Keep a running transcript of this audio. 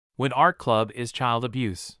When Art Club is Child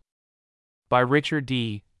Abuse. By Richard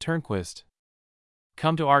D. Turnquist.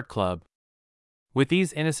 Come to Art Club. With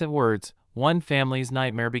these innocent words, one family's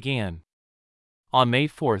nightmare began. On May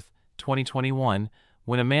 4, 2021,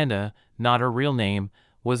 when Amanda, not her real name,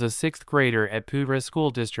 was a 6th grader at Poudre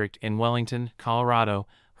School District in Wellington, Colorado,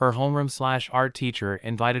 her homeroom/art teacher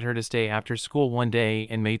invited her to stay after school one day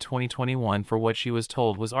in May 2021 for what she was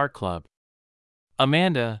told was Art Club.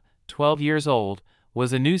 Amanda, 12 years old,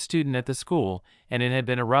 was a new student at the school, and it had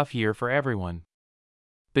been a rough year for everyone.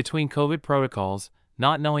 Between COVID protocols,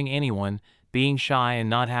 not knowing anyone, being shy and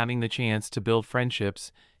not having the chance to build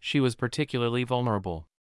friendships, she was particularly vulnerable.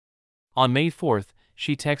 On May 4th,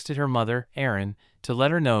 she texted her mother, Erin, to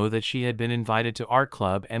let her know that she had been invited to Art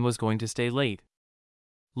Club and was going to stay late.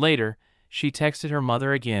 Later, she texted her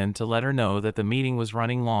mother again to let her know that the meeting was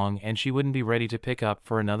running long and she wouldn't be ready to pick up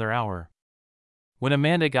for another hour. When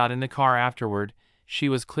Amanda got in the car afterward, she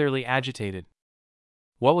was clearly agitated.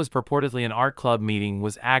 What was purportedly an Art Club meeting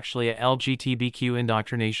was actually a LGBTQ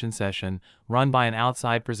indoctrination session run by an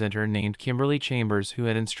outside presenter named Kimberly Chambers, who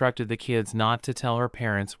had instructed the kids not to tell her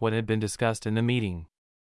parents what had been discussed in the meeting.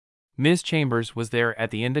 Ms. Chambers was there at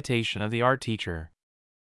the invitation of the art teacher.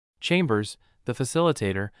 Chambers, the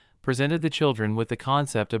facilitator, presented the children with the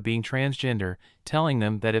concept of being transgender, telling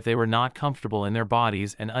them that if they were not comfortable in their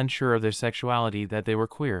bodies and unsure of their sexuality, that they were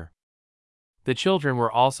queer. The children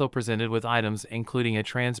were also presented with items including a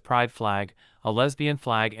trans pride flag, a lesbian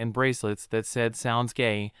flag, and bracelets that said "Sounds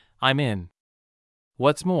gay, I'm in."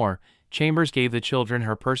 What's more, Chambers gave the children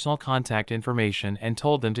her personal contact information and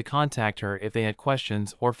told them to contact her if they had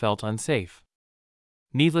questions or felt unsafe.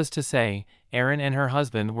 Needless to say, Erin and her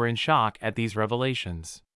husband were in shock at these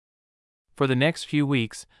revelations. For the next few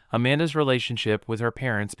weeks, Amanda's relationship with her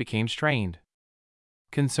parents became strained.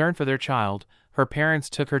 Concerned for their child, her parents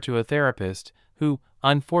took her to a therapist, who,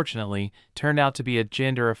 unfortunately, turned out to be a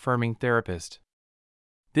gender-affirming therapist.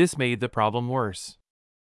 This made the problem worse.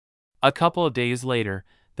 A couple of days later,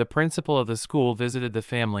 the principal of the school visited the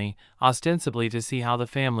family, ostensibly to see how the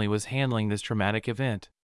family was handling this traumatic event.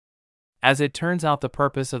 As it turns out, the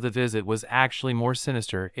purpose of the visit was actually more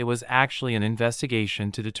sinister. It was actually an investigation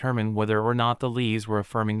to determine whether or not the Lees were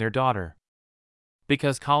affirming their daughter.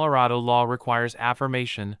 Because Colorado law requires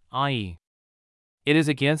affirmation, i.e., it is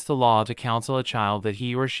against the law to counsel a child that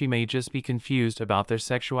he or she may just be confused about their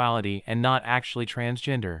sexuality and not actually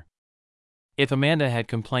transgender. If Amanda had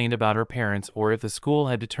complained about her parents, or if the school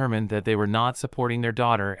had determined that they were not supporting their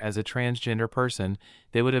daughter as a transgender person,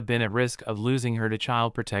 they would have been at risk of losing her to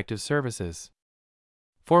Child Protective Services.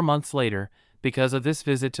 4 months later, because of this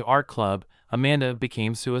visit to Art Club, Amanda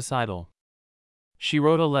became suicidal. She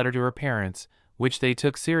wrote a letter to her parents, which they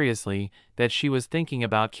took seriously, that she was thinking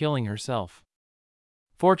about killing herself.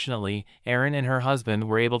 Fortunately, Erin and her husband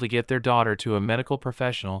were able to get their daughter to a medical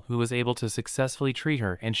professional who was able to successfully treat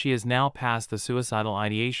her, and she is now past the suicidal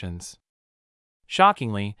ideations.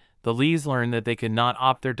 Shockingly, the Lees learned that they could not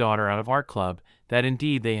opt their daughter out of Art Club, that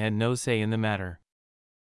indeed they had no say in the matter.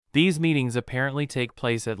 These meetings apparently take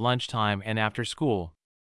place at lunchtime and after school.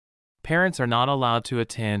 Parents are not allowed to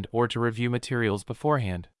attend or to review materials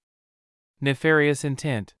beforehand. Nefarious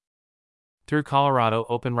intent. Through Colorado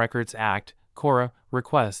Open Records Act, CORA,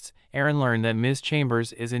 requests, Erin learned that Ms.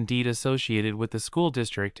 Chambers is indeed associated with the school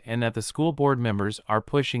district and that the school board members are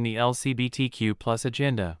pushing the LGBTQ+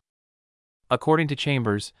 agenda. According to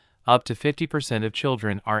Chambers, up to 50% of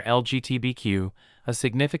children are LGBTQ, a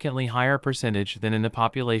significantly higher percentage than in the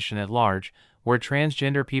population at large, where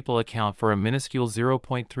transgender people account for a minuscule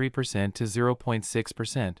 0.3% to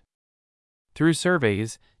 0.6%. Through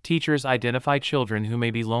surveys, teachers identify children who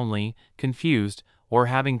may be lonely, confused, or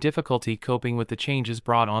having difficulty coping with the changes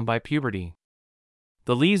brought on by puberty.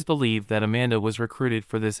 The Lees believe that Amanda was recruited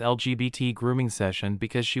for this LGBT grooming session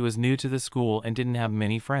because she was new to the school and didn't have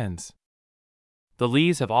many friends. The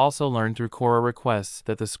Lees have also learned through CORA requests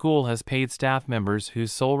that the school has paid staff members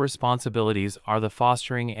whose sole responsibilities are the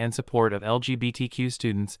fostering and support of LGBTQ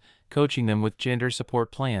students, coaching them with gender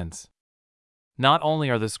support plans. Not only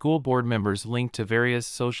are the school board members linked to various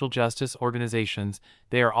social justice organizations,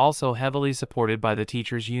 they are also heavily supported by the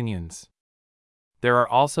teachers' unions. There are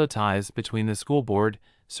also ties between the school board,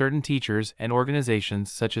 certain teachers, and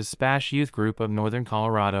organizations such as SPASH Youth Group of Northern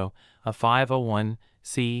Colorado, a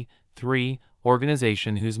 501(c)(3)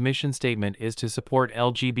 organization whose mission statement is to support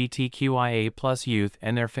LGBTQIA+ youth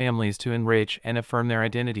and their families to enrich and affirm their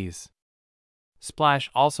identities. SPLASH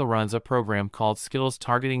also runs a program called Skills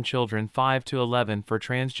targeting children 5 to 11 for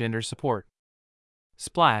transgender support.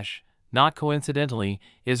 SPLASH, not coincidentally,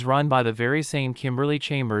 is run by the very same Kimberly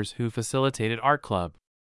Chambers who facilitated Art Club.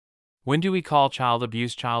 When do we call child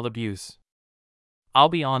abuse child abuse? I'll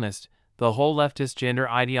be honest, the whole leftist gender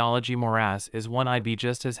ideology morass is one I'd be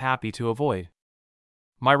just as happy to avoid.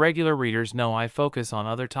 My regular readers know I focus on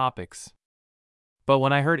other topics. But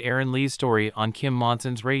when I heard Erin Lee's story on Kim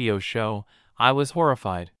Monson's radio show, I was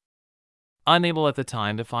horrified. Unable at the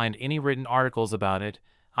time to find any written articles about it,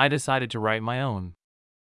 I decided to write my own.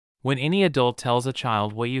 When any adult tells a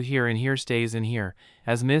child what you hear in here stays in here,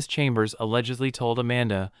 as Miss Chambers allegedly told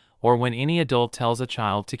Amanda, or when any adult tells a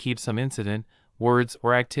child to keep some incident, words,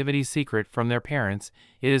 or activity secret from their parents,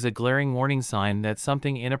 it is a glaring warning sign that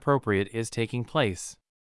something inappropriate is taking place.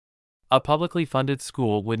 A publicly funded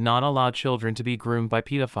school would not allow children to be groomed by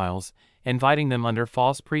pedophiles, inviting them under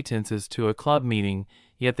false pretenses to a club meeting,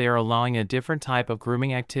 yet they are allowing a different type of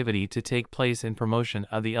grooming activity to take place in promotion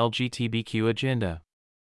of the LGBTQ agenda.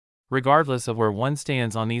 Regardless of where one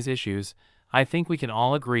stands on these issues, I think we can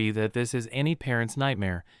all agree that this is any parent's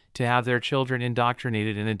nightmare, to have their children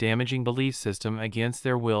indoctrinated in a damaging belief system against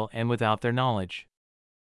their will and without their knowledge.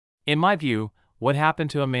 In my view, what happened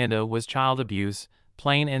to Amanda was child abuse,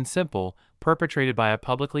 plain and simple, perpetrated by a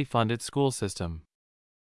publicly funded school system.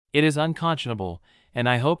 It is unconscionable, and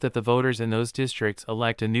I hope that the voters in those districts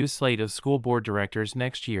elect a new slate of school board directors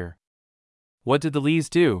next year. What did the Lees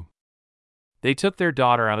do? They took their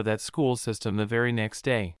daughter out of that school system the very next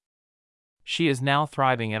day. She is now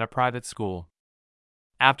thriving at a private school.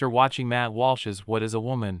 After watching Matt Walsh's What is a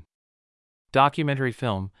Woman documentary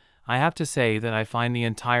film, I have to say that I find the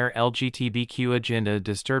entire LGBTQ agenda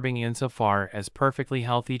disturbing insofar as perfectly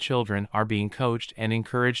healthy children are being coached and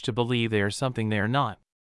encouraged to believe they are something they are not.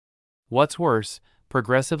 What's worse,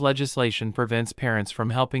 progressive legislation prevents parents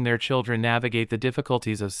from helping their children navigate the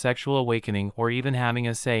difficulties of sexual awakening or even having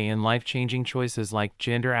a say in life-changing choices like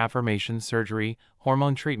gender affirmation surgery,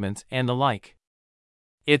 hormone treatments, and the like.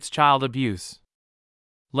 It's child abuse.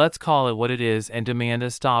 Let's call it what it is and demand a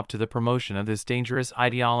stop to the promotion of this dangerous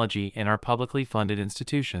ideology in our publicly funded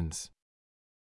institutions.